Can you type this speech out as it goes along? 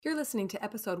You're listening to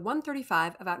episode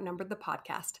 135 of Outnumbered the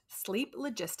Podcast, Sleep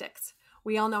Logistics.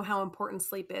 We all know how important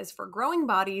sleep is for growing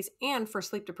bodies and for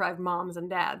sleep-deprived moms and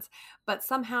dads, but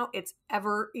somehow it's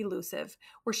ever elusive.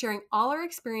 We're sharing all our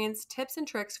experience, tips, and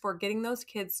tricks for getting those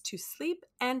kids to sleep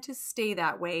and to stay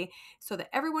that way so that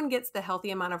everyone gets the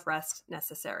healthy amount of rest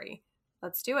necessary.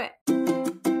 Let's do it.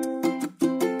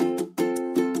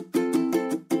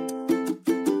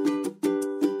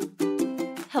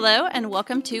 Hello and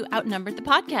welcome to Outnumbered the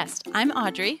Podcast. I'm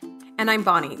Audrey. And I'm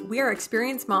Bonnie. We are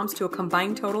experienced moms to a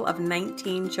combined total of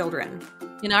 19 children.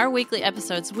 In our weekly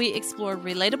episodes, we explore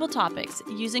relatable topics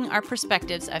using our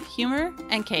perspectives of humor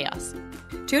and chaos.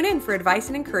 Tune in for advice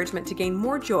and encouragement to gain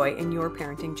more joy in your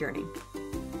parenting journey.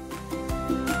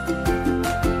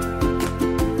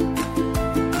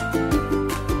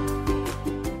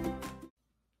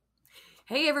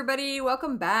 Hey everybody,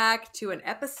 welcome back to an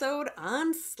episode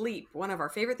on sleep. One of our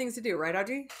favorite things to do, right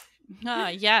Audrey?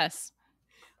 Yes.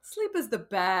 Sleep is the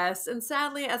best, and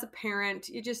sadly, as a parent,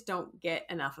 you just don't get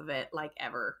enough of it, like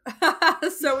ever.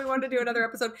 So we wanted to do another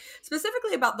episode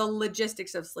specifically about the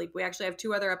logistics of sleep. We actually have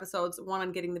two other episodes, one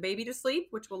on getting the baby to sleep,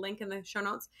 which we'll link in the show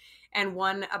notes, and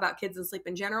one about kids and sleep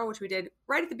in general, which we did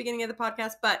right at the beginning of the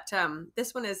podcast. But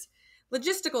this one is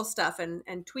logistical stuff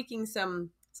and tweaking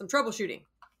some troubleshooting.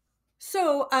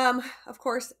 So, of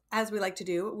course, as we like to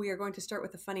do, we are going to start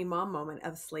with a funny mom moment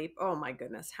of sleep. Oh my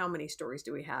goodness, how many stories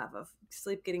do we have of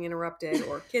sleep getting interrupted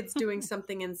or kids doing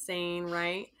something insane,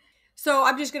 right? So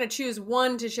I'm just going to choose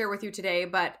one to share with you today,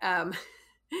 but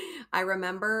I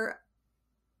remember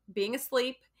being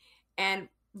asleep and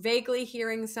vaguely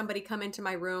hearing somebody come into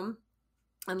my room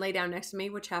and lay down next to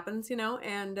me, which happens,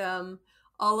 and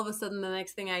all of a sudden, the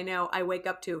next thing I know, I wake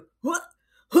up to, what?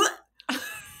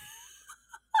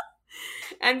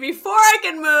 And before I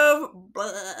can move,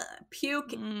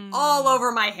 puke all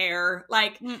over my hair.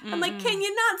 I'm like, can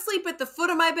you not sleep at the foot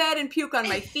of my bed and puke on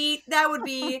my feet? That would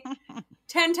be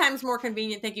 10 times more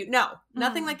convenient. Thank you. No,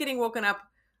 nothing like getting woken up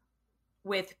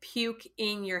with puke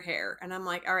in your hair. And I'm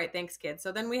like, all right, thanks, kid.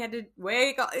 So then we had to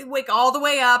wake all the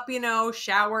way up,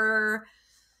 shower,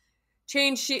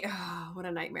 change sheet. Oh, what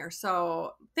a nightmare.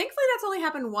 So thankfully that's only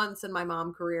happened once in my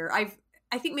mom career.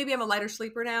 I think maybe I'm a lighter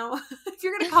sleeper now. If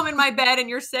you're going to come in my bed and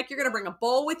you're sick, you're going to bring a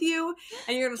bowl with you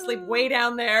and you're going to sleep way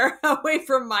down there away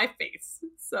from my face.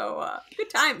 So good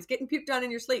times getting puked on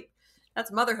in your sleep.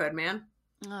 That's motherhood, man.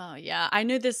 Oh, yeah. I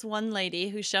knew this one lady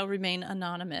who shall remain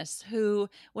anonymous who,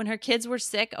 when her kids were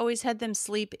sick, always had them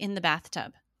sleep in the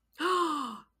bathtub.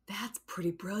 Oh, that's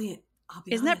pretty brilliant.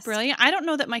 Isn't that brilliant? I don't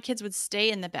know that my kids would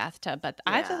stay in the bathtub, but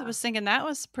yeah. I was thinking that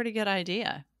was a pretty good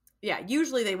idea. Yeah.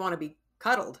 Usually they want to be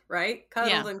cuddled, right?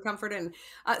 Cuddled and comforted. And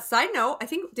side note,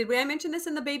 did I mention this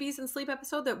in the babies and sleep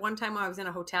episode that one time I was in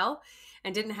a hotel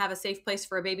and didn't have a safe place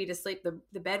for a baby to sleep.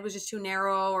 The bed was just too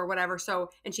narrow or whatever.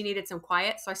 And she needed some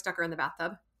quiet. So I stuck her in the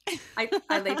bathtub. I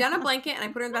laid down a blanket and I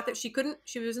put her in the bathtub.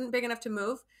 She wasn't big enough to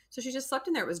move. So she just slept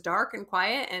in there. It was dark and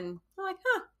quiet. And I'm like,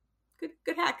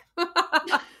 good hack.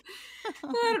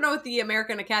 I don't know what the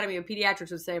American Academy of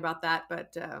Pediatrics would say about that,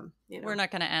 but we're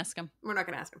not going to ask them. We're not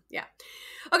going to ask them. Yeah.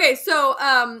 Okay. So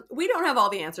we don't have all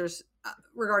the answers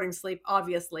regarding sleep.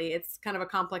 Obviously, it's kind of a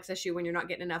complex issue when you're not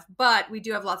getting enough, but we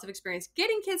do have lots of experience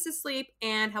getting kids to sleep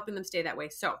and helping them stay that way.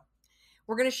 So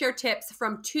we're going to share tips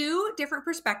from two different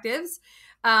perspectives,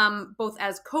 both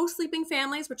as co-sleeping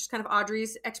families, which is kind of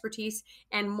Audrey's expertise,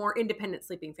 and more independent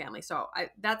sleeping families. So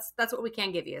that's what we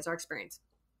can give you as our experience.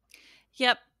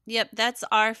 Yep, that's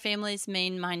our family's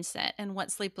main mindset, and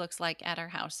what sleep looks like at our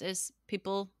house is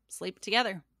people sleep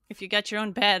together. If you got your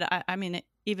own bed, I mean,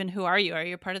 even who are you? Are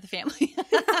you part of the family?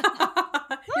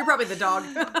 You're probably the dog.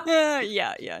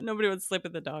 Yeah. Nobody would sleep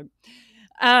with the dog.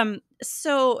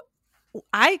 So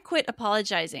I quit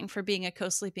apologizing for being a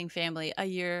co-sleeping family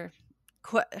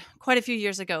quite a few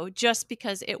years ago, just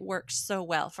because it works so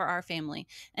well for our family.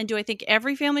 And do I think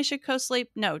every family should co-sleep?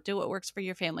 No, do what works for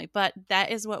your family. But that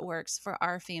is what works for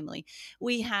our family.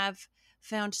 We have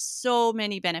found so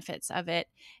many benefits of it.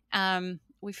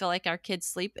 We feel like our kids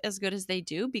sleep as good as they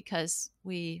do because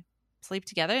we sleep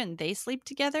together and they sleep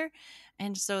together.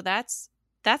 And so that's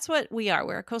what we are.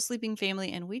 We're a co-sleeping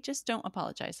family, and we just don't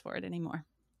apologize for it anymore.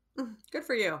 Good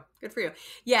for you. Good for you.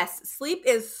 Yes, sleep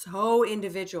is so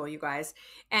individual, you guys.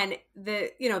 And the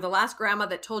last grandma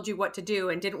that told you what to do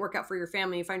and didn't work out for your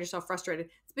family, you find yourself frustrated.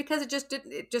 It's because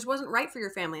it just wasn't right for your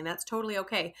family, and that's totally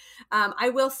okay. I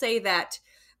will say that,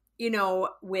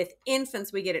 with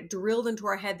infants, we get it drilled into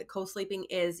our head that co-sleeping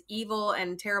is evil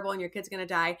and terrible and your kid's going to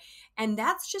die. And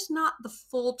that's just not the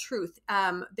full truth.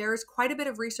 There's quite a bit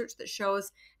of research that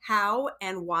shows how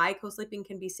and why co-sleeping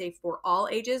can be safe for all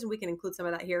ages. We can include some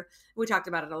of that here. We talked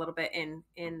about it a little bit in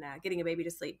getting a baby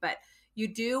to sleep, but you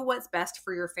do what's best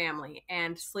for your family,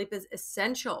 and sleep is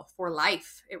essential for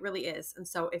life. It really is. And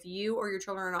so if you or your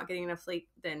children are not getting enough sleep,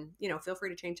 then, feel free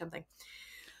to change something.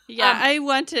 Yeah,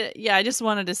 I just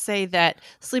wanted to say that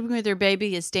sleeping with your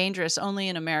baby is dangerous only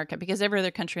in America, because every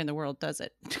other country in the world does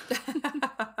it.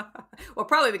 Well,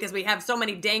 probably because we have so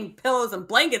many dang pillows and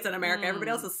blankets in America.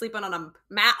 Everybody else is sleeping on a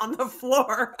mat on the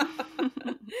floor.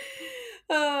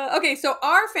 Okay, so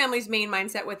our family's main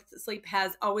mindset with sleep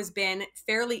has always been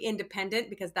fairly independent,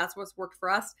 because that's what's worked for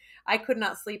us. I could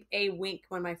not sleep a wink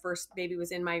when my first baby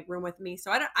was in my room with me.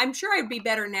 So I'm sure I'd be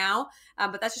better now,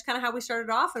 but that's just kind of how we started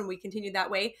off, and we continued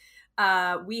that way.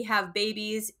 We have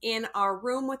babies in our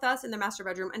room with us in the master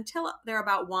bedroom until they're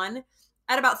about 1.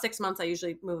 At about 6 months, I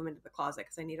usually move them into the closet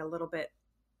because I need a little bit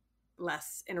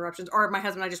less interruptions, or my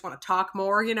husband and I just want to talk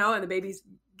more, and the baby's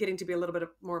getting to be a little bit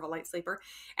more of a light sleeper.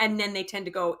 And then they tend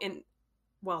to go in,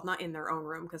 well, not in their own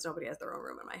room, because nobody has their own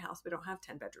room in my house. We don't have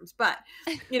 10 bedrooms, but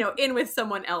in with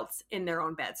someone else in their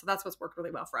own bed. So that's what's worked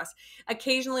really well for us.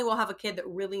 Occasionally we'll have a kid that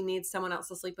really needs someone else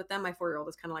to sleep with them. My 4-year-old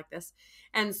is kind of like this.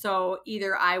 And so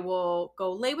either I will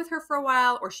go lay with her for a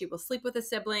while, or she will sleep with a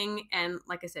sibling. And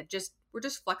like I said, we're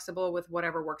just flexible with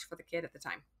whatever works for the kid at the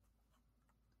time.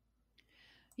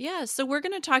 Yeah, so we're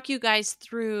going to talk you guys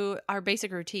through our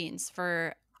basic routines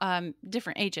for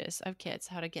different ages of kids,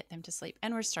 how to get them to sleep.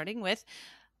 And we're starting with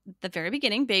the very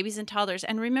beginning, babies and toddlers.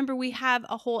 And remember, we have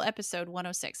a whole episode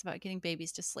 106 about getting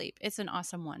babies to sleep. It's an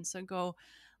awesome one. So go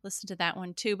listen to that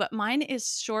one too. But mine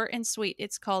is short and sweet.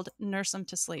 It's called Nurse 'em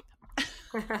to Sleep.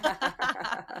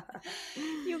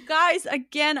 You guys,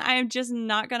 again, I am just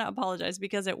not going to apologize,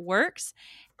 because it works,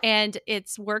 and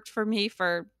it's worked for me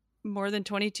for more than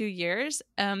 22 years.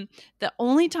 The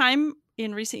only time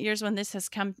in recent years when this has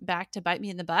come back to bite me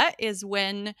in the butt is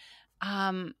when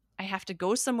I have to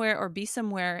go somewhere or be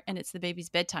somewhere and it's the baby's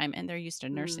bedtime and they're used to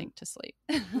nursing to sleep.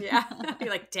 Yeah.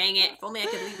 You're like, dang it, if only I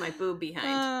could leave my boob behind.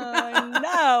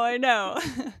 I know.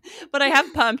 But I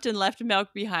have pumped and left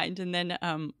milk behind. And then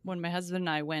when my husband and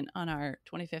I went on our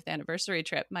 25th anniversary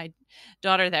trip, my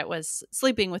daughter that was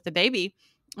sleeping with the baby,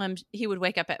 he would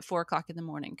wake up at 4 o'clock in the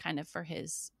morning, kind of for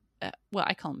his, well,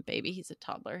 I call him baby. He's a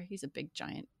toddler. He's a big,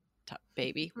 giant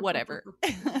baby, whatever.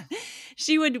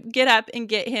 She would get up and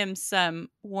get him some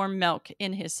warm milk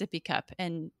in his sippy cup,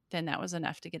 and then that was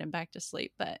enough to get him back to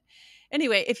sleep. But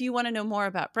anyway, if you want to know more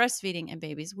about breastfeeding and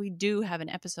babies, we do have an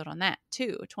episode on that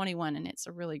too, 21, and it's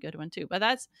a really good one too. But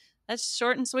that's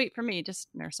short and sweet for me. Just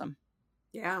nurse them.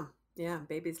 Yeah,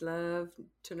 babies love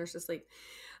to nurse to sleep.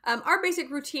 Our basic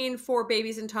routine for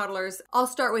babies and toddlers, I'll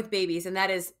start with babies, and that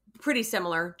is pretty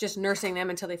similar, just nursing them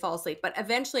until they fall asleep. But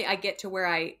eventually I get to where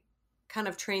I kind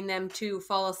of train them to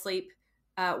fall asleep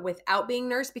without being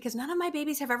nursed, because none of my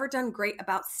babies have ever done great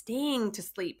about staying to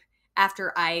sleep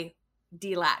after I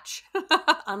delatch.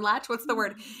 Unlatch, what's the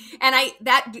word? And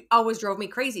that always drove me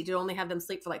crazy to only have them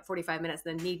sleep for like 45 minutes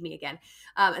and then need me again.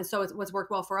 And so what's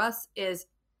worked well for us is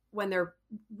when they're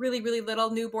really, really little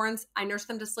newborns, I nurse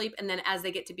them to sleep. And then as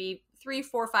they get to be 3,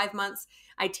 4, 5 months,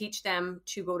 I teach them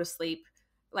to go to sleep.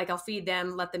 Like I'll feed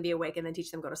them, let them be awake, and then teach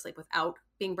them to go to sleep without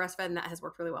being breastfed. And that has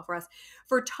worked really well for us.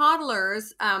 For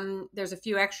toddlers, there's a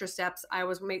few extra steps. I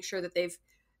always make sure that they've,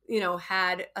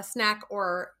 had a snack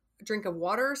or a drink of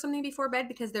water or something before bed,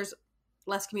 because there's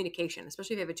less communication,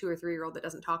 especially if you have a 2 or 3-year-old that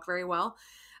doesn't talk very well.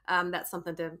 That's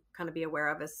something to kind of be aware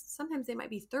of, is sometimes they might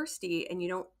be thirsty and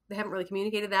they haven't really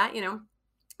communicated that, And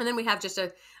then we have just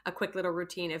a quick little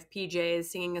routine of PJs,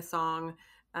 singing a song,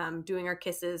 doing our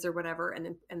kisses or whatever,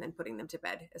 and then putting them to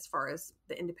bed, as far as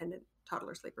the independent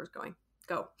toddler sleepers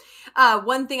go.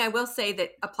 One thing I will say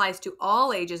that applies to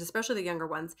all ages, especially the younger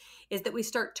ones, is that we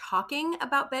start talking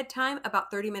about bedtime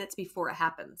about 30 minutes before it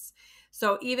happens.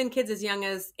 So even kids as young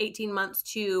as 18 months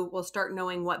too will start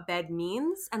knowing what bed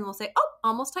means, and we'll say, oh,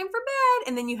 almost time for bed.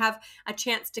 And then you have a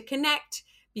chance to connect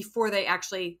before they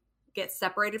actually get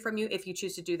separated from you, if you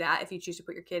choose to do that, if you choose to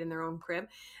put your kid in their own crib.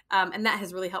 And that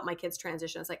has really helped my kids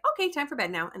transition. It's like, okay, time for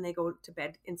bed now. And they go to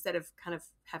bed instead of kind of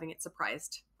having it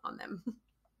surprised on them.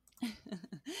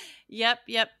 Yep.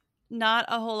 Not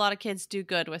a whole lot of kids do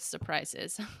good with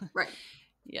surprises. Right.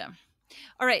 Yeah.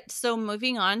 All right. So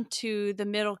moving on to the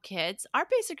middle kids, our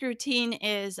basic routine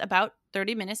is about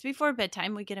 30 minutes before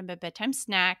bedtime. We get them a bedtime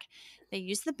snack. They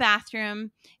use the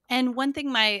bathroom. And one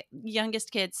thing my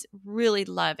youngest kids really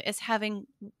love is having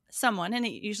someone, and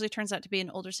it usually turns out to be an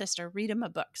older sister, read them a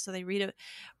book. So they read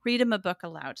them a book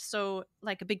aloud. So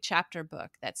like a big chapter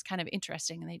book that's kind of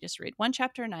interesting. And they just read one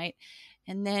chapter a night.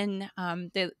 And then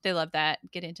they love that,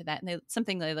 get into that. And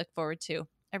something they look forward to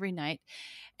every night.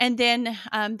 And then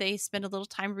they spend a little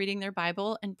time reading their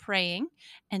Bible and praying,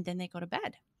 and then they go to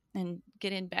bed and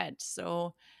get in bed.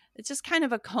 So it's just kind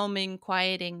of a calming,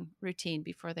 quieting routine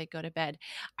before they go to bed.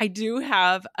 I do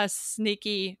have a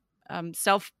sneaky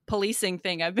self-policing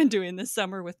thing I've been doing this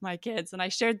summer with my kids. And I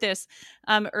shared this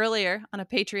earlier on a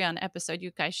Patreon episode.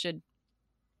 You guys should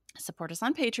support us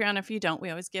on Patreon. If you don't, we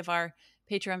always give our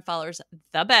Patreon followers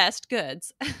the best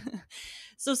goods.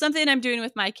 So something I'm doing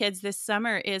with my kids this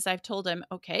summer is I've told them,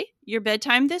 okay, your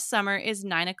bedtime this summer is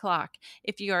 9:00.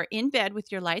 If you are in bed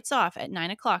with your lights off at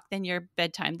 9:00, then your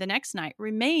bedtime the next night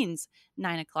remains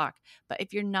 9:00. But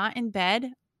if you're not in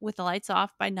bed with the lights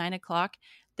off by 9:00,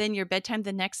 then your bedtime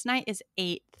the next night is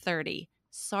 8:30.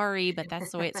 Sorry, but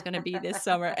that's the way it's going to be this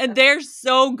summer. And they're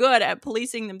so good at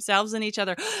policing themselves and each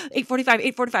other. 8:45,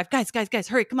 8:45. Guys,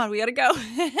 hurry. Come on, we got to go.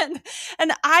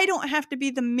 and I don't have to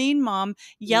be the mean mom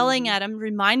yelling at them,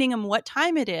 reminding them what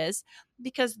time it is,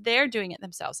 because they're doing it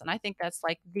themselves. And I think that's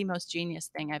like the most genius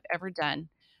thing I've ever done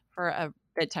for a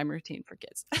bedtime routine for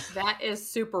kids. That is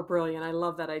super brilliant. I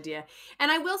love that idea. And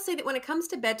I will say that when it comes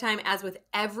to bedtime, as with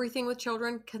everything with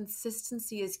children,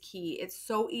 consistency is key. It's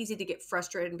so easy to get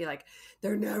frustrated and be like,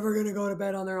 they're never going to go to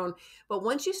bed on their own. But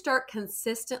once you start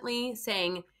consistently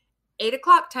saying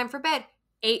 8:00, time for bed,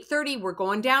 8:30, we're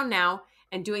going down now,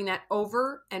 and doing that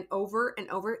over and over and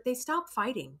over, they stop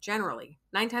fighting generally.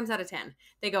 9 times out of 10,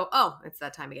 they go, oh, it's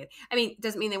that time again. I mean, it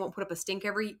doesn't mean they won't put up a stink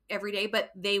every day,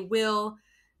 but they will.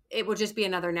 It will just be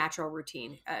another natural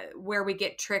routine. Where things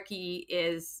get tricky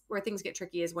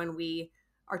is when we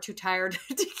are too tired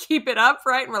to keep it up,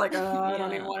 right? And we're like, oh, I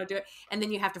don't even want to do it. And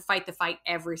then you have to fight the fight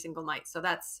every single night. So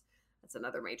that's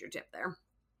another major tip there.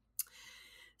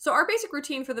 So our basic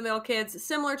routine for the middle kids,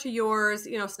 similar to yours,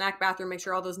 snack, bathroom, make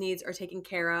sure all those needs are taken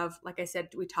care of. Like I said,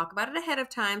 we talk about it ahead of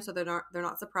time so they're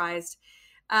not surprised.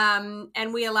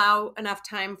 And we allow enough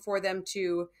time for them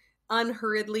to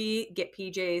unhurriedly get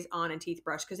PJs on and teeth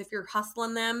brushed. Because if you're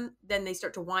hustling them, then they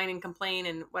start to whine and complain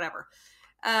and whatever.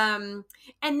 And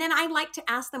then I like to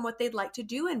ask them what they'd like to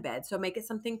do in bed. So make it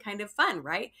something kind of fun,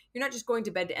 right? You're not just going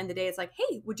to bed to end the day. It's like,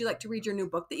 hey, would you like to read your new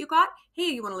book that you got? Hey,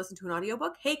 you want to listen to an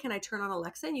audiobook? Hey, can I turn on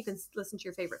Alexa and you can listen to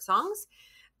your favorite songs?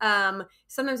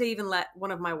 Sometimes I even let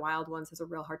one of my wild ones has a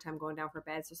real hard time going down for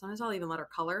bed. So sometimes I'll even let her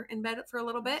color in bed for a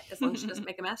little bit, as long as she doesn't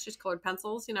make a mess, just colored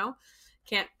pencils,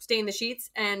 can't stain the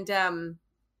sheets. And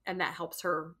that helps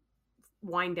her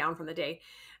wind down from the day.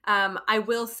 I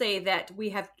will say that we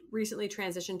have recently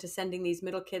transitioned to sending these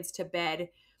middle kids to bed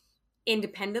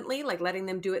independently, like letting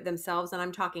them do it themselves. And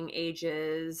I'm talking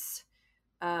ages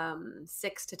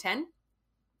 6 to 10.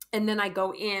 And then I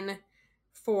go in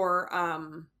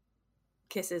for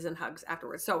kisses and hugs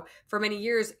afterwards. So for many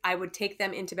years, I would take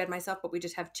them into bed myself, but we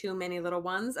just have too many little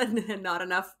ones and not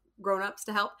enough grown-ups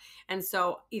to help. And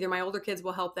so either my older kids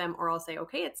will help them, or I'll say,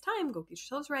 okay, it's time, go get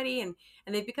yourselves ready. And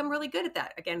they've become really good at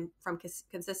that, again, from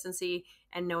consistency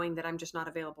and knowing that I'm just not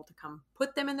available to come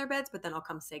put them in their beds, but then I'll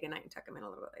come say goodnight and tuck them in a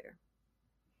little bit later.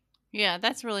 Yeah,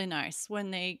 that's really nice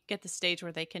when they get the stage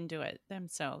where they can do it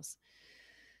themselves.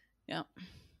 Yeah.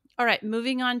 All right,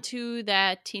 moving on to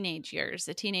the teenage years,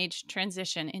 the teenage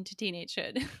transition into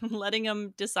teenagehood, letting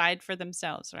them decide for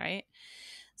themselves, right?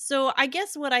 So I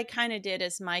guess what I kind of did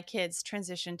as my kids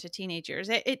transition to teenagers,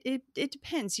 it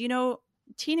depends.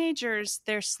 Teenagers,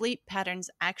 their sleep patterns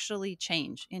actually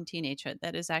change in teenagehood.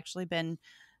 That has actually been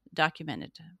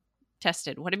documented,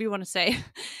 tested, whatever you want to say.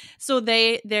 So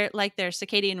they're like their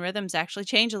circadian rhythms actually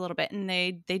change a little bit, and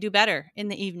they do better in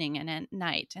the evening and at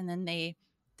night, and then they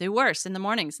do worse in the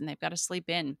mornings, and they've got to sleep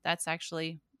in. That's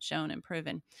actually shown and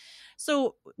proven.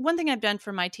 So one thing I've done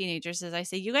for my teenagers is I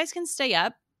say, you guys can stay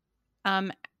up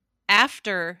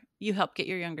after you help get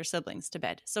your younger siblings to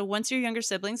bed. So once your younger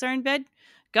siblings are in bed,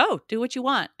 go do what you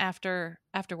want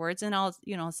afterwards. And I'll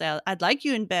say, I'd like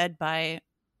you in bed by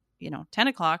 10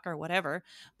 o'clock or whatever,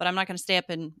 but I'm not going to stay up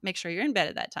and make sure you're in bed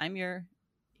at that time. You're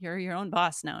your own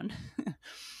boss now.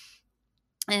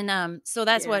 And so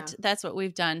that's what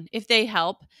we've done. If they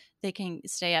help, they can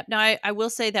stay up. Now, I will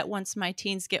say that once my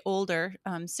teens get older,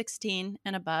 16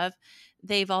 and above,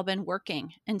 they've all been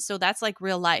working. And so that's like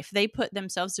real life. They put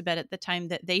themselves to bed at the time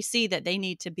that they see that they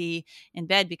need to be in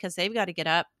bed, because they've got to get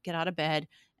up, get out of bed,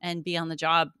 and be on the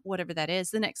job, whatever that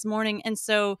is, the next morning. And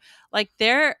so like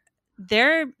they're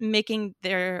making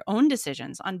their own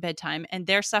decisions on bedtime, and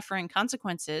they're suffering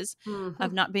consequences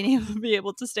of not being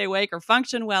able to stay awake or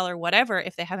function well or whatever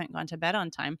if they haven't gone to bed on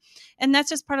time. And that's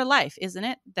just part of life, isn't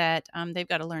it? That they've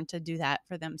got to learn to do that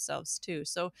for themselves too.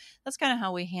 So that's kind of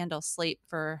how we handle sleep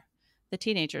for the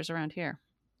teenagers around here.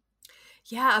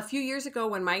 Yeah, a few years ago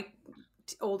when my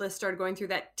oldest started going through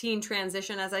that teen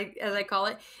transition, as I call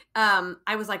it,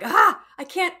 I was like, I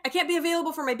can't be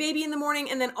available for my baby in the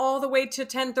morning, and then all the way to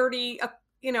 10:30,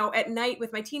 at night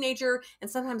with my teenager. And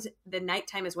sometimes the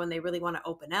nighttime is when they really want to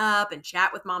open up and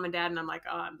chat with mom and dad, and I'm like,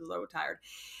 oh, I'm so tired.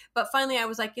 But finally, I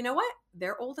was like, you know what?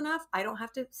 They're old enough. I don't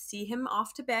have to see him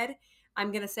off to bed.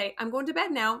 I'm gonna say, I'm going to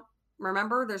bed now.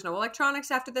 Remember, there's no electronics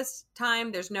after this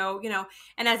time. There's no,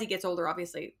 and as he gets older,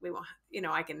 obviously we won't,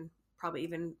 I can probably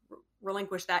even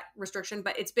relinquish that restriction.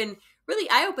 But it's been really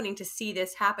eye-opening to see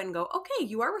this happen. Go, okay,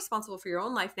 you are responsible for your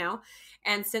own life now.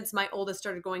 And since my oldest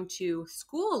started going to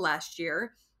school last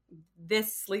year,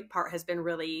 this sleep part has been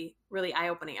really, really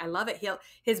eye-opening. I love it.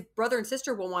 His brother and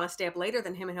sister will want to stay up later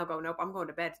than him, and he'll go, nope, I'm going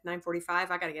to bed 9:45. I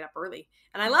got to get up early.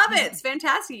 And I love it. It's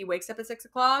fantastic. He wakes up at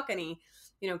 6:00 and he,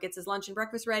 gets his lunch and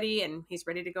breakfast ready, and he's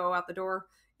ready to go out the door.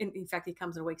 In fact, he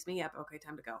comes and wakes me up. Okay,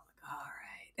 time to go. I'm like, all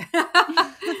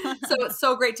right. So it's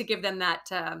so great to give them that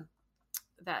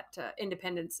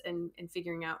independence and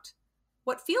figuring out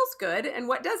what feels good and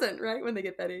what doesn't, right, when they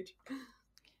get that age.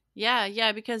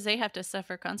 Yeah, because they have to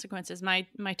suffer consequences. My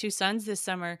two sons this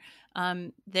summer,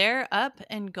 they're up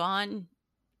and gone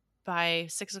by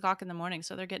 6:00 in the morning.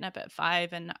 So they're getting up at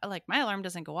 5, and like my alarm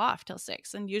doesn't go off till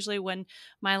 6. And usually when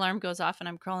my alarm goes off and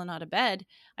I'm crawling out of bed,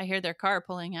 I hear their car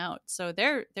pulling out. So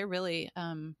they're really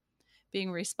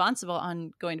being responsible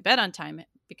on going to bed on time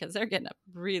because they're getting up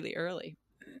really early.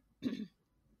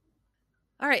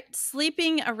 All right,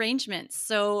 sleeping arrangements.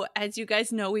 So as you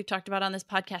guys know, we've talked about on this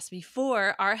podcast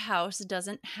before, our house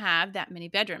doesn't have that many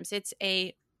bedrooms. It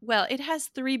has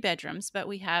 3 bedrooms, but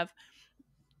we have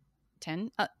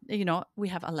 10, we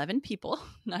have 11 people.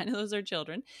 9 of those are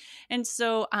children. And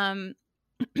so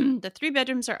the 3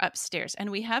 bedrooms are upstairs, and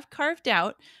we have carved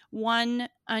out one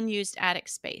unused attic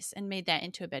space and made that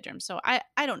into a bedroom. So I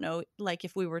don't know, like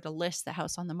if we were to list the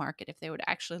house on the market, if they would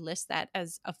actually list that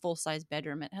as a full-size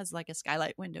bedroom. It has like a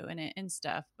skylight window in it and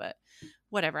stuff, but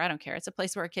whatever, I don't care. It's a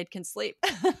place where a kid can sleep.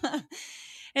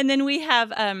 And then we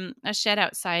have a shed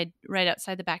outside, right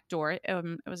outside the back door.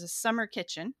 It was a summer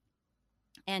kitchen,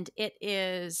 and it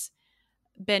is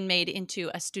been made into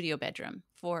a studio bedroom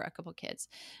for a couple kids.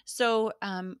 So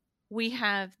we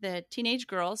have the teenage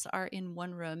girls are in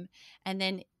one room, and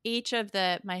then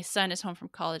my son is home from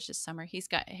college this summer. He's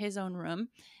got his own room,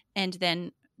 and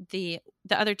then the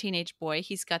other teenage boy,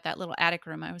 he's got that little attic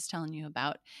room I was telling you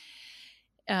about,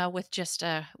 with just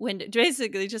a window.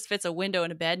 Basically just fits a window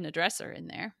and a bed and a dresser in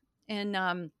there.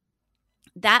 And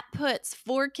that puts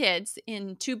 4 kids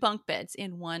in 2 bunk beds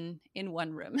in one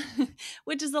room,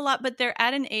 which is a lot, but they're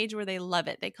at an age where they love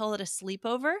it. They call it a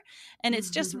sleepover, and it's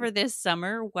just for this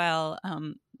summer while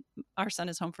our son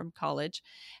is home from college,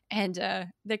 and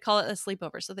they call it a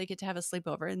sleepover. So they get to have a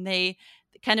sleepover, and they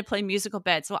kind of play musical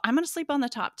beds. So I'm going to sleep on the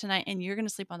top tonight, and you're going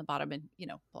to sleep on the bottom, and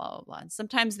blah, blah, blah. And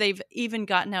sometimes they've even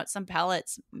gotten out some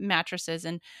pallets, mattresses,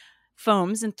 and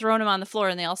foams and thrown them on the floor,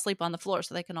 and they all sleep on the floor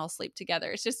so they can all sleep together.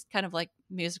 It's just kind of like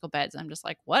musical beds. I'm just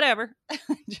like, whatever,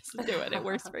 just do it. It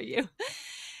works for you.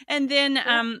 And then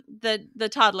the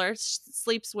toddler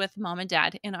sleeps with mom and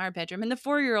dad in our bedroom, and the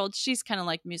 4-year-old, she's kind of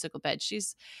like musical bed.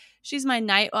 She's my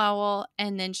night owl,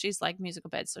 and then she's like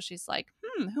musical bed. So she's like,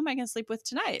 who am I going to sleep with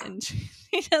tonight? And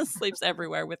she just sleeps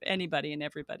everywhere with anybody and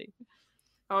everybody.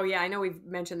 Oh, yeah. I know we've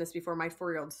mentioned this before. My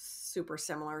 4-year-old's super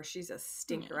similar. She's a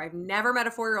stinker. I've never met a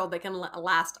 4-year-old that can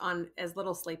last on as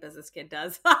little sleep as this kid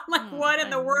does. I'm like, what in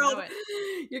the world?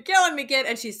 You're killing me, kid.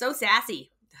 And she's so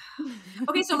sassy.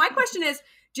 Okay, so my question is,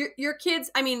 do your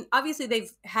kids, I mean, obviously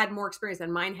they've had more experience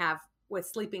than mine have with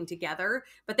sleeping together,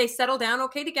 but they settle down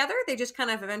okay together? They just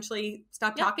kind of eventually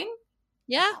stop talking?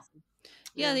 Yeah. Awesome.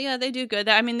 Yeah, they do good.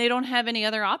 I mean, they don't have any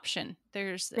other option.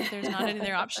 There's not any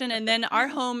other option. And then our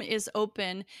home is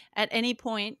open at any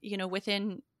point,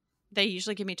 within, they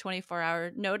usually give me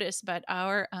 24-hour notice, but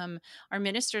our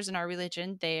ministers in our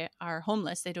religion, they are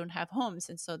homeless. They don't have homes.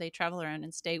 And so they travel around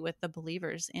and stay with the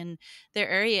believers in their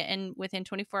area. And within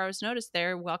 24 hours notice,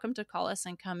 they're welcome to call us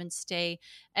and come and stay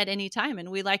at any time.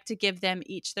 And we like to give them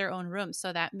each their own room.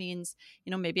 So that means,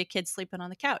 maybe a kid sleeping on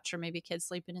the couch, or maybe a kid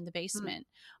sleeping in the basement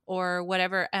or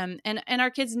whatever. And our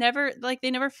kids never, they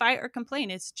never fight or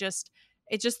complain. It's just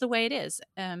the way it is.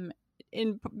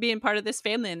 being part of this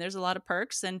family, and there's a lot of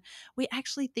perks, and we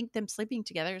actually think them sleeping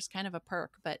together is kind of a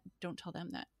perk, but don't tell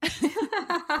them that.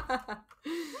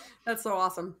 That's so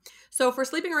awesome. So for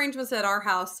sleeping arrangements at our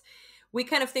house, we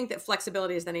kind of think that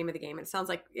flexibility is the name of the game. It sounds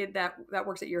like that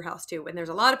works at your house too. And there's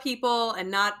a lot of people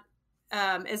and not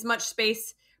as much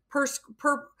space per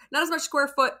not as much square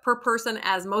foot per person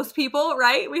as most people,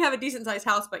 right? We have a decent sized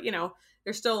house, but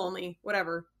there's still only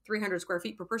 300 square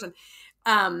feet per person.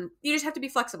 You just have to be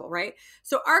flexible, right?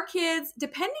 So our kids,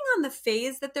 depending on the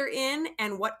phase that they're in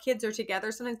and what kids are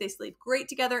together, sometimes they sleep great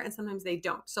together and sometimes they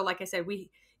don't. So like I said,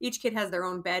 each kid has their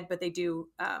own bed, but they do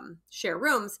share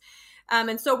rooms.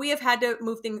 And so we have had to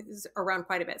move things around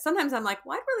quite a bit. Sometimes I'm like,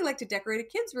 well, I'd really like to decorate a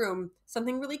kid's room,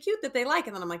 something really cute that they like.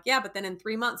 And then I'm like, yeah, but then in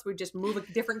 3 months, we'd just move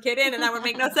a different kid in and that would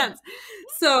make no sense.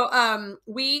 So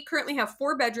we currently have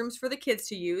 4 bedrooms for the kids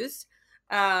to use.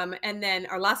 And then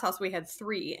our last house, we had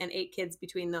 3 and 8 kids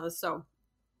between those. So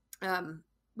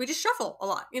we just shuffle a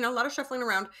lot, a lot of shuffling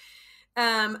around.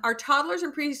 Our toddlers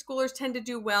and preschoolers tend to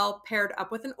do well paired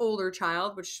up with an older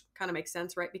child, which kind of makes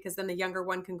sense, right? Because then the younger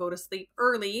one can go to sleep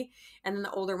early, and then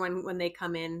the older one, when they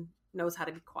come in, knows how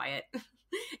to be quiet.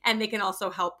 And they can also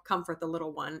help comfort the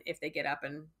little one if they get up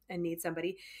and need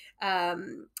somebody.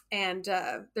 And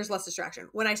there's less distraction.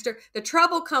 The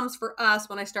trouble comes for us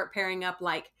when I start pairing up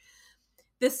like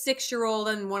the 6-year-old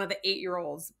and one of the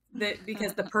 8-year-olds,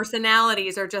 because the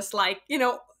personalities are just like,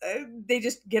 they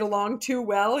just get along too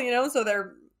well, so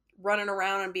they're running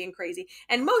around and being crazy.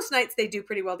 And most nights they do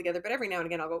pretty well together, but every now and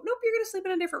again I'll go, nope, you're going to sleep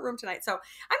in a different room tonight. So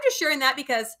I'm just sharing that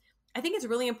because I think it's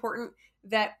really important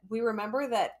that we remember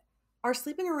that our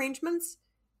sleeping arrangements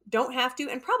don't have to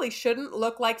and probably shouldn't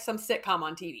look like some sitcom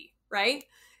on TV, right?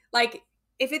 Like,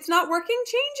 if it's not working,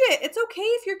 change it. It's okay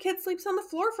if your kid sleeps on the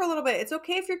floor for a little bit. It's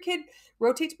okay if your kid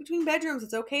rotates between bedrooms.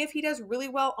 It's okay if he does really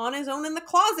well on his own in the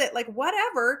closet, like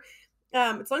whatever.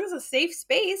 As long as it's a safe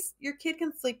space, your kid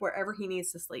can sleep wherever he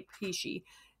needs to sleep, she.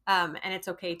 And it's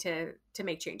okay to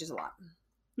make changes a lot.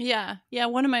 Yeah. Yeah.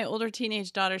 One of my older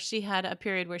teenage daughters, she had a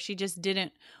period where she just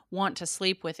didn't want to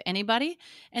sleep with anybody.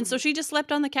 And so she just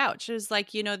slept on the couch. It was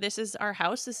like, this is our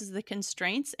house. This is the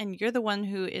constraints. And you're the one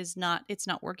who it's not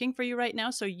working for you right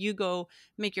now. So you go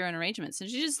make your own arrangements. And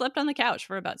she just slept on the couch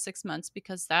for about 6 months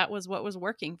because that was what was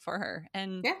working for her.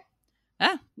 And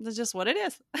that's just what it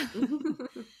is.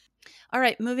 All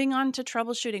right. Moving on to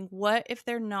troubleshooting. What if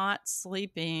they're not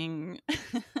sleeping?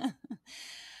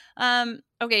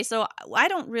 Okay, so I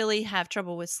don't really have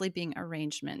trouble with sleeping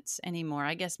arrangements anymore.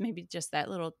 I guess maybe just that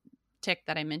little tick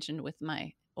that I mentioned with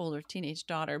my older teenage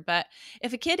daughter. But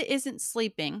if a kid isn't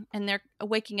sleeping and they're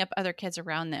waking up other kids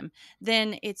around them,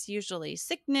 then it's usually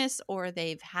sickness or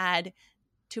they've had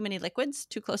too many liquids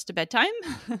too close to bedtime.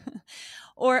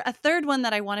 Or a third one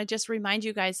that I want to just remind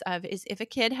you guys of is if a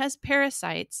kid has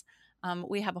parasites.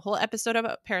 We have a whole episode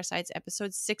about parasites,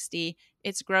 episode 60.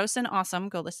 It's gross and awesome.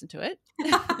 Go listen to it.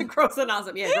 Gross and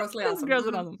awesome. Yeah, grossly awesome. Gross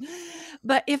and awesome.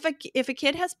 But if a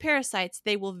kid has parasites,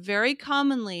 they will very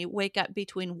commonly wake up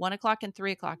between 1 o'clock and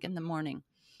 3 o'clock in the morning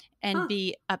and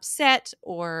be upset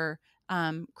or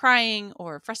crying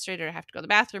or frustrated or have to go to the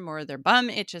bathroom or their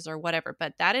bum itches or whatever.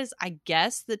 But that is, I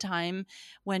guess, the time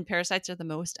when parasites are the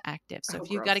most active. So if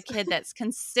you've got a kid that's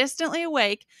consistently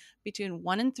awake between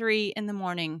 1 and 3 in the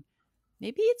morning,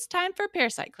 maybe it's time for a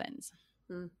parasite cleanse.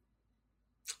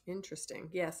 Interesting.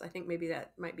 Yes, I think maybe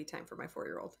that might be time for my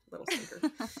 4-year-old little stinker.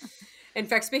 In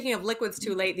fact, speaking of liquids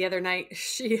too late, the other night,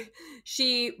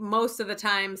 she most of the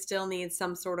time still needs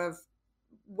some sort of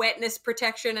wetness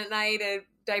protection at night, a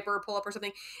diaper pull up or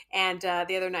something. And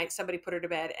the other night somebody put her to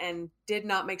bed and did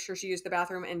not make sure she used the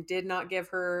bathroom and did not give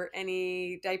her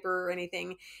any diaper or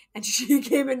anything. And she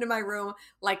came into my room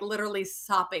like literally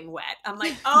sopping wet. I'm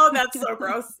like, oh, that's so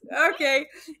gross. Okay.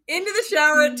 Into the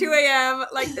shower at 2 a.m.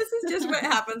 Like, this is just what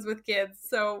happens with kids.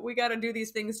 So we got to do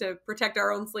these things to protect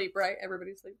our own sleep, right?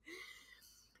 Everybody's sleep.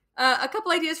 A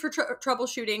couple ideas for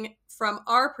troubleshooting from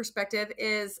our perspective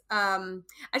is I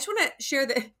just want to share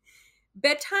that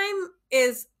bedtime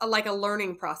is like a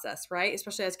learning process, right?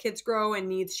 Especially as kids grow and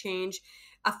needs change.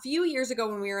 A few years ago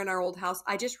when we were in our old house,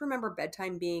 I just remember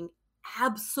bedtime being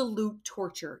absolute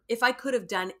torture. If I could have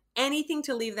done anything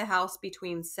to leave the house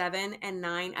between 7 and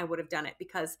 9, I would have done it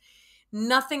because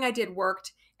nothing I did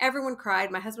worked. Everyone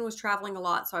cried. My husband was traveling a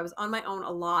lot, so I was on my own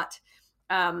a lot.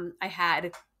 I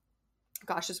had...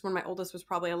 Gosh, just when my oldest was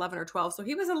probably 11 or 12. So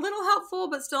he was a little helpful,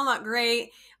 but still not great.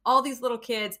 All these little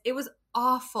kids. It was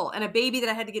awful. And a baby that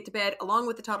I had to get to bed along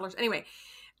with the toddlers. Anyway,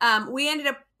 we ended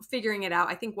up figuring it out.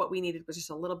 I think what we needed was just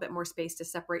a little bit more space to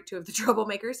separate two of the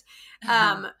troublemakers.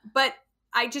 But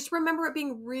I just remember it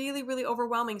being really, really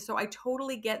overwhelming. So I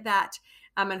totally get that.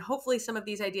 And hopefully some of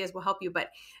these ideas will help you. But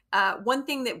one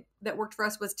thing that worked for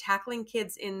us was tackling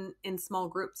kids in small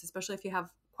groups, especially if you have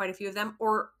quite a few of them,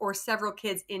 or several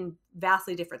kids in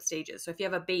vastly different stages. So if you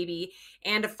have a baby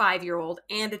and a 5-year-old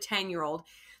and a 10-year-old,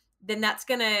 then that's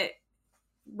going to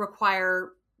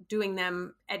require doing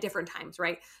them at different times,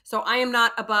 right? So I am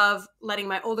not above letting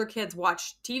my older kids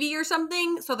watch TV or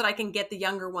something so that I can get the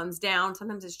younger ones down.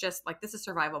 Sometimes it's just like, this is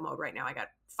survival mode right now. I got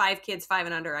 5 kids, 5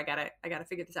 and under. I gotta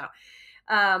figure this out.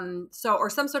 So, or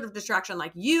some sort of distraction,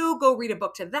 like you go read a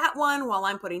book to that one while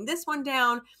I'm putting this one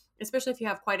down, especially if you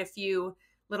have quite a few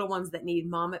little ones that need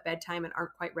mom at bedtime and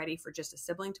aren't quite ready for just a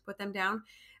sibling to put them down.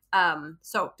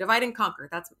 So divide and conquer.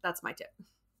 That's my tip.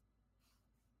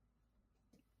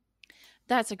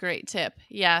 That's a great tip.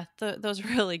 Yeah, those are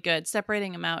really good.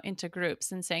 Separating them out into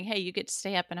groups and saying, hey, you get to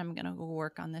stay up and I'm going to go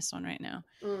work on this one right now.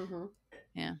 Mm-hmm.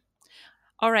 Yeah.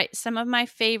 All right. Some of my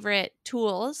favorite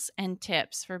tools and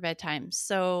tips for bedtime.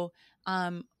 So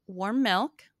warm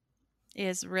milk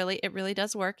it really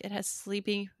does work. It has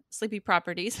sleepy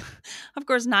properties. Of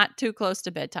course, not too close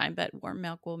to bedtime, but warm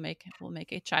milk will make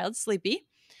a child sleepy.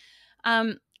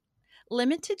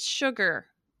 Limited sugar.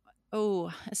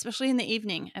 Oh, especially in the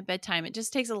evening at bedtime. It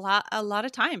just takes a lot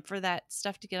of time for that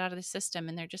stuff to get out of the system,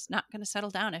 and they're just not going to settle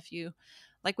down if you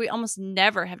like. We almost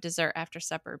never have dessert after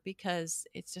supper because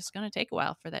it's just going to take a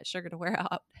while for that sugar to wear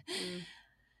out.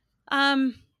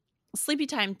 Sleepy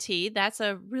time tea, that's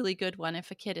a really good one if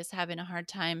a kid is having a hard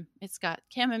time. It's got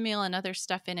chamomile and other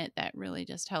stuff in it that really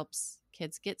just helps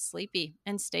kids get sleepy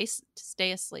and stay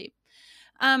asleep.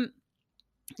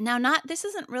 Now, this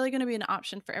isn't really going to be an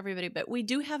option for everybody, but we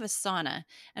do have a sauna.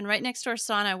 And right next to our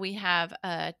sauna, we have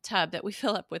a tub that we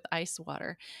fill up with ice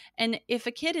water. And if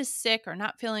a kid is sick or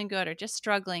not feeling good or just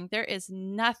struggling, there is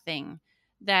nothing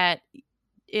that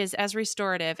is as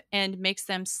restorative and makes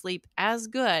them sleep as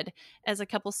good as a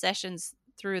couple sessions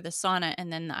through the sauna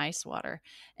and then the ice water.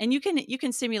 And you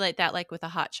can simulate that like with a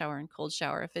hot shower and cold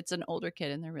shower if it's an older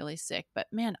kid and they're really sick. But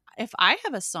man, if I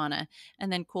have a sauna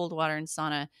and then cold water and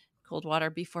sauna, cold water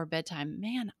before bedtime,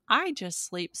 man, I just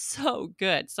sleep so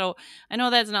good. So I know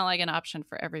that's not like an option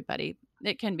for everybody.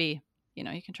 It can be,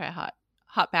 you can try a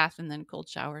hot bath and then cold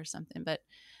shower or something, but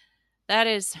that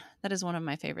is one of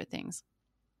my favorite things.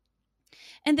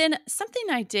 And then something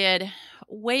I did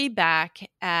way back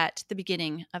at the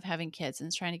beginning of having kids and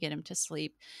trying to get them to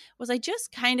sleep was I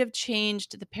just kind of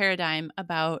changed the paradigm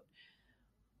about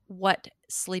what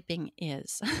sleeping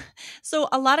is. So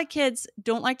a lot of kids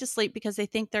don't like to sleep because they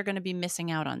think they're going to be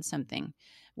missing out on something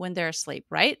when they're asleep,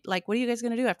 right? Like, what are you guys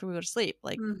going to do after we go to sleep?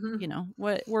 Like,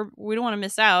 what we don't want to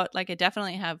miss out. Like, I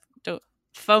definitely have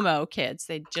FOMO kids.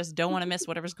 They just don't want to miss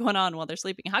whatever's going on while they're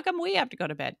sleeping. How come we have to go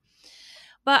to bed?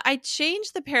 But I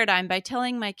changed the paradigm by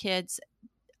telling my kids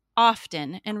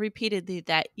often and repeatedly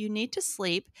that you need to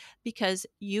sleep because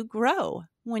you grow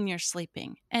when you're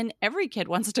sleeping. And every kid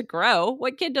wants to grow.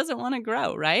 What kid doesn't want to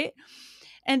grow, right?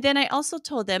 And then I also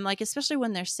told them, like, especially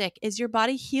when they're sick, is your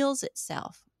body heals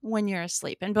itself when you're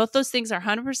asleep. And both those things are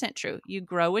 100% true. You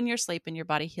grow when you're asleep and your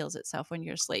body heals itself when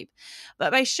you're asleep.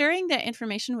 But by sharing that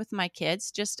information with my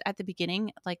kids just at the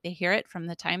beginning, like they hear it from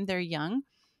the time they're young,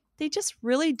 they just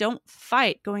really don't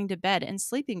fight going to bed and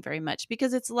sleeping very much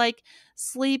because it's like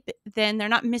sleep, then they're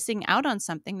not missing out on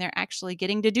something. They're actually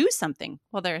getting to do something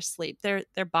while they're asleep. Their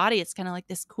body, it's kind of like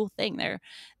this cool thing.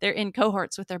 They're in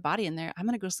cohorts with their body and I'm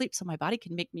going to go sleep so my body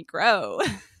can make me grow.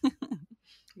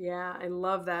 Yeah, I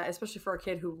love that, especially for a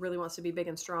kid who really wants to be big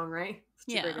and strong, right?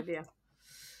 It's a great idea.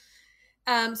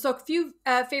 So a few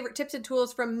favorite tips and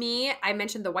tools from me. I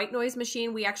mentioned the white noise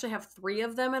machine. We actually have 3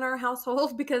 of them in our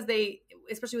household because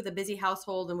especially with a busy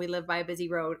household and we live by a busy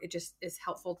road, it just is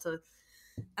helpful to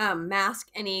mask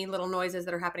any little noises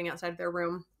that are happening outside of their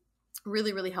room.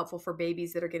 Really, really helpful for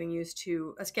babies that are getting used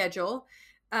to a schedule.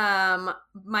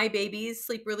 My babies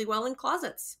sleep really well in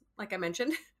closets, like I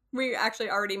mentioned. We actually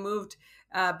already moved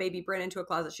baby Bryn into a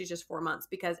closet. She's just 4 months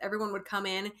because everyone would come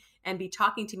in and be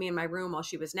talking to me in my room while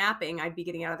she was napping. I'd be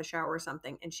getting out of the shower or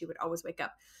something and she would always wake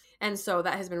up. And so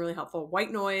that has been really helpful.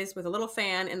 White noise with a little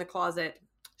fan in the closet.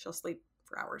 She'll sleep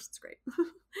for hours. It's great.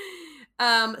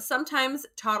 Sometimes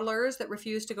toddlers that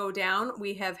refuse to go down,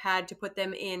 we have had to put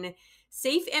them in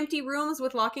safe, empty rooms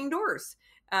with locking doors.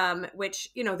 Which,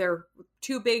 they're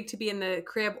too big to be in the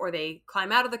crib or they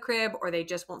climb out of the crib or they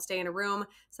just won't stay in a room.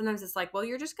 Sometimes it's like, well,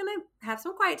 you're just going to have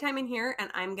some quiet time in here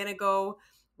and I'm going to go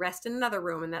rest in another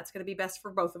room. And that's going to be best for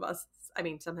both of us. I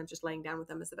mean, sometimes just laying down with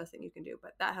them is the best thing you can do,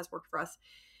 but that has worked for us.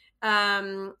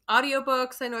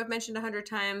 Audiobooks, I know I've mentioned 100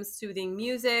 times, soothing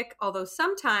music, although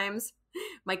sometimes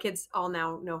My kids all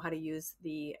now know how to use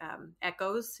the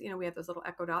echoes. We have those little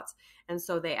Echo Dots. And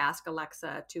so they ask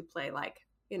Alexa to play like,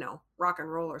 rock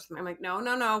and roll or something. I'm like,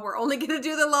 no, we're only going to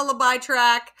do the lullaby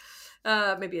track.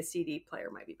 Maybe a CD player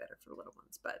might be better for the little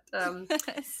ones, but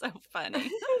it's so funny.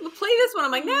 Play this one.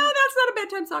 I'm like, no, that's not a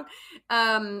bedtime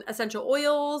song. Essential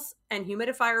oils and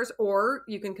humidifiers, or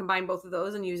you can combine both of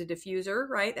those and use a diffuser,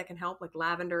 right? That can help, like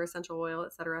lavender, essential oil,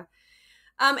 etc.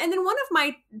 And then one of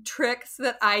my tricks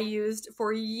that I used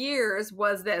for years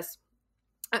was this.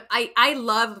 I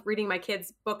love reading my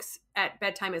kids' books at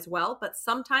bedtime as well, but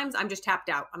sometimes I'm just tapped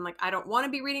out. I'm like, I don't want to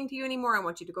be reading to you anymore. I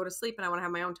want you to go to sleep and I want to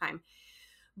have my own time.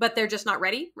 But they're just not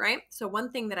ready, right? So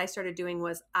one thing that I started doing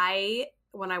was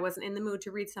when I wasn't in the mood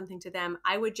to read something to them,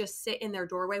 I would just sit in their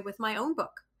doorway with my own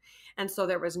book. And so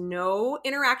there was no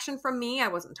interaction from me. I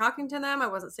wasn't talking to them. I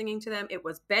wasn't singing to them. It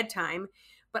was bedtime.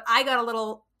 But I got a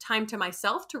little time to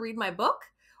myself to read my book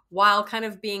while kind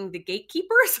of being the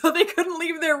gatekeeper, so they couldn't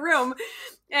leave their room.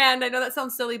 And I know that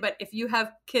sounds silly, but if you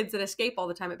have kids that escape all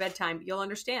the time at bedtime, you'll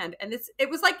understand. And it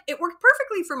was like, it worked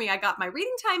perfectly for me. I got my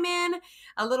reading time in,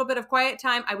 a little bit of quiet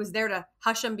time. I was there to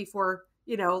hush them before,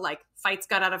 like fights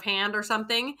got out of hand or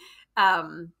something.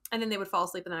 And then they would fall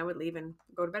asleep and then I would leave and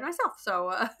go to bed myself.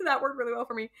 So that worked really well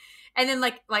for me. And then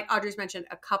like Audrey's mentioned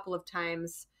a couple of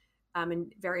times,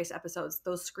 in various episodes,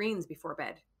 those screens before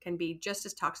bed can be just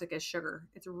as toxic as sugar.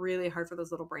 It's really hard for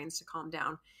those little brains to calm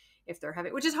down if they're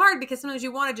having, which is hard because sometimes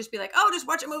you want to just be like, oh, just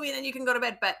watch a movie and then you can go to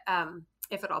bed. But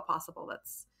if at all possible,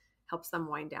 that's helps them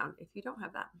wind down if you don't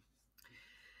have that.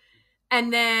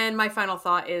 And then my final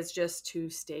thought is just to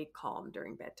stay calm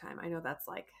during bedtime. I know that's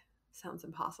sounds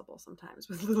impossible sometimes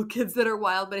with little kids that are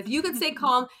wild, but if you can stay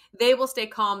calm, they will stay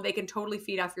calm. They can totally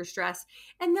feed off your stress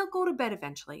and they'll go to bed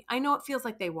eventually. I know it feels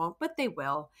like they won't, but they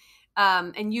will.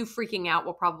 And you freaking out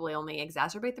will probably only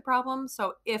exacerbate the problem.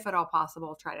 So if at all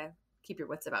possible, try to keep your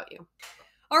wits about you.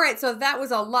 All right. So that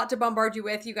was a lot to bombard you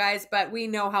with, you guys, but we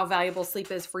know how valuable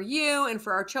sleep is for you and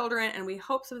for our children. And we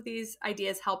hope some of these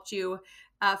ideas helped you.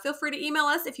 Feel free to email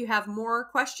us if you have more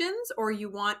questions or you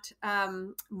want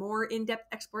more in-depth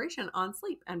exploration on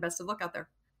sleep, and best of luck out there.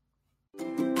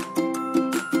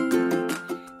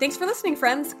 Thanks for listening,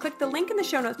 friends. Click the link in the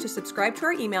show notes to subscribe to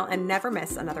our email and never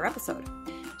miss another episode.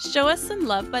 Show us some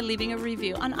love by leaving a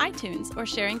review on iTunes or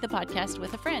sharing the podcast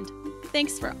with a friend.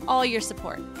 Thanks for all your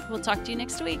support. We'll talk to you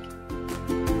next week.